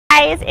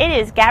guys, it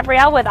is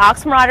Gabrielle with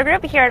Oxmoor Auto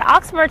Group here at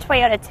Oxmoor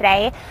Toyota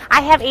today.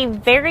 I have a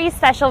very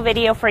special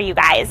video for you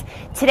guys.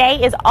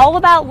 Today is all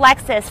about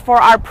Lexus for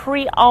our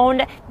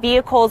pre-owned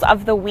vehicles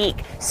of the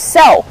week.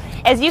 So,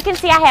 as you can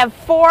see, I have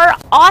 4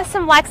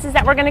 awesome Lexus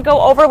that we're going to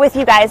go over with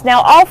you guys.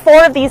 Now, all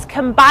 4 of these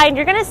combined,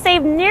 you're going to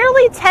save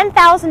nearly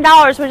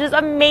 $10,000, which is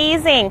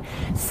amazing.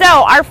 So,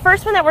 our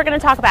first one that we're going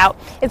to talk about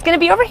is going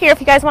to be over here if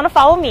you guys want to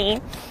follow me.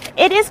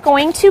 It is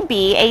going to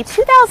be a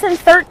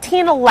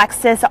 2013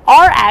 Lexus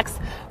RX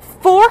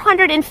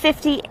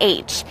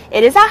 450h.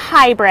 It is a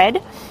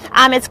hybrid.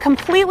 It's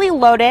completely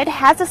loaded,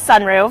 has a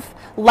sunroof,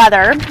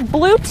 leather,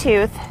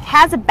 Bluetooth,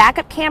 has a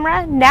backup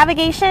camera,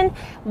 navigation,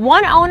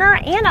 1 owner,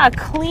 and a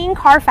clean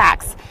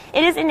Carfax.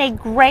 It is in a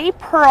gray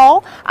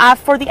pearl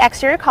for the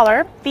exterior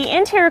color. The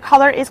interior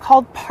color is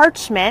called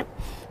parchment.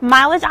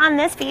 Mileage on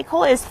this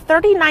vehicle is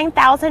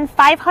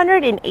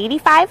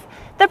 39,585.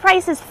 The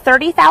price is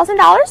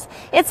 $30,000.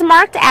 It's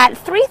marked at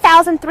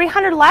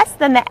 $3,300 less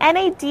than the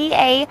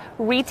NADA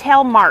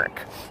retail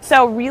mark.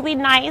 So really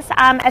nice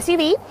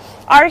SUV.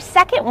 Our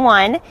second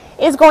one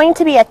is going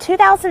to be a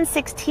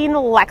 2016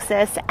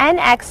 Lexus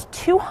NX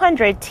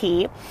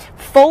 200T,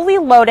 fully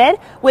loaded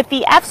with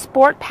the F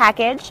Sport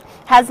package,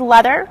 has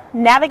leather,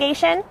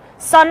 navigation,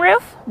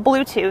 sunroof,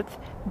 Bluetooth,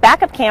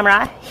 backup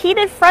camera,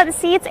 heated front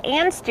seats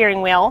and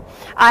steering wheel,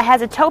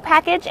 has a tow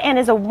package, and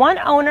is a 1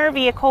 owner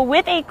vehicle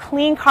with a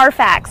clean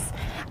Carfax.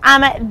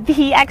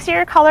 The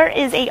exterior color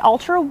is a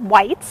ultra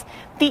white.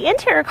 The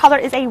interior color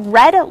is a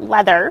red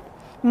leather.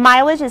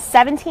 Mileage is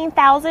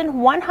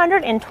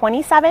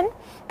 17,127.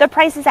 The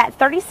price is at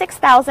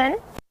 $36,000.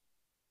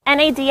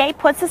 NADA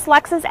puts this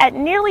Lexus at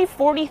nearly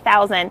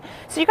 $40,000.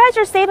 So you guys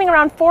are saving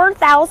around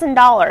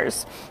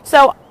 $4,000.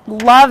 So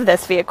love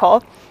this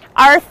vehicle.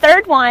 Our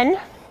third one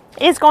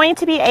is going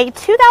to be a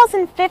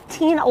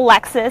 2015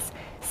 Lexus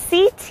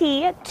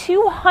CT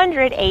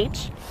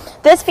 200h.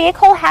 This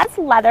vehicle has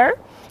leather,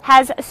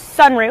 has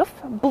sunroof,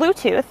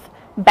 Bluetooth,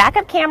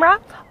 backup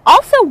camera,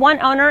 also 1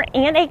 owner,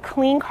 and a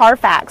clean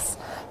Carfax.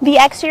 The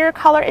exterior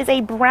color is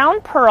a brown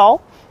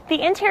pearl.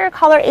 The interior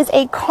color is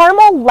a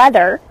caramel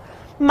leather.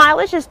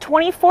 Mileage is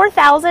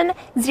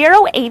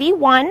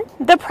 24,081.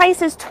 The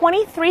price is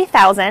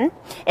 $23,000.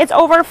 It's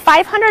over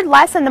 500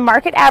 less than the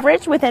market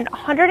average within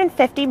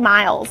 150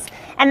 miles.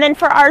 And then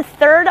for our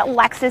third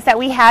Lexus that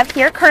we have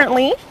here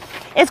currently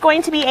is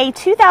going to be a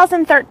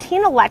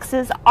 2013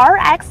 Lexus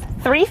RX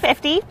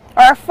 350,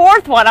 or our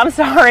fourth one, I'm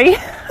sorry.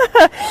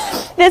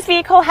 This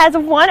vehicle has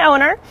 1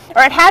 owner,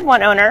 or it had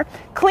 1 owner,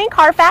 clean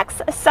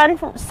Carfax,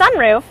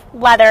 sunroof,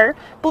 leather,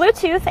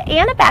 Bluetooth,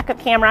 and a backup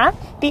camera.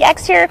 The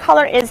exterior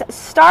color is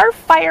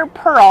Starfire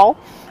Pearl.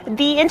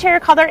 The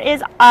interior color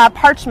is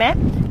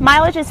parchment.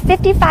 Mileage is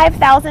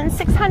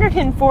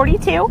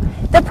 55,642.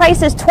 The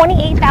price is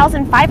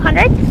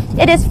 $28,500.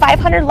 It is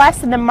 500 less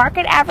than the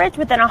market average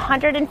within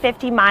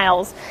 150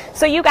 miles.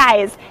 So you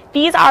guys,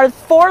 these are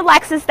 4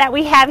 Lexus that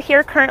we have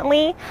here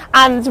currently.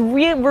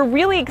 We're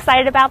really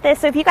excited about this.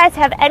 So if you guys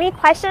have any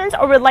questions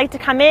or would like to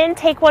come in,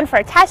 take one for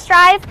a test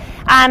drive,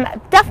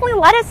 definitely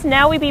let us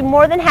know. We'd be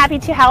more than happy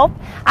to help.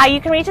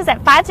 You can reach us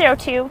at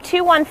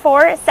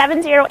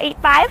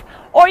 502-214-7085.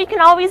 Or you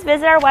can always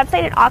visit our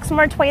website at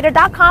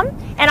oxmoortoyota.com,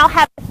 and I'll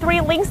have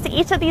 3 links to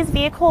each of these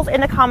vehicles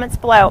in the comments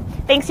below.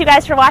 Thanks you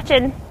guys for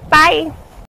watching. Bye.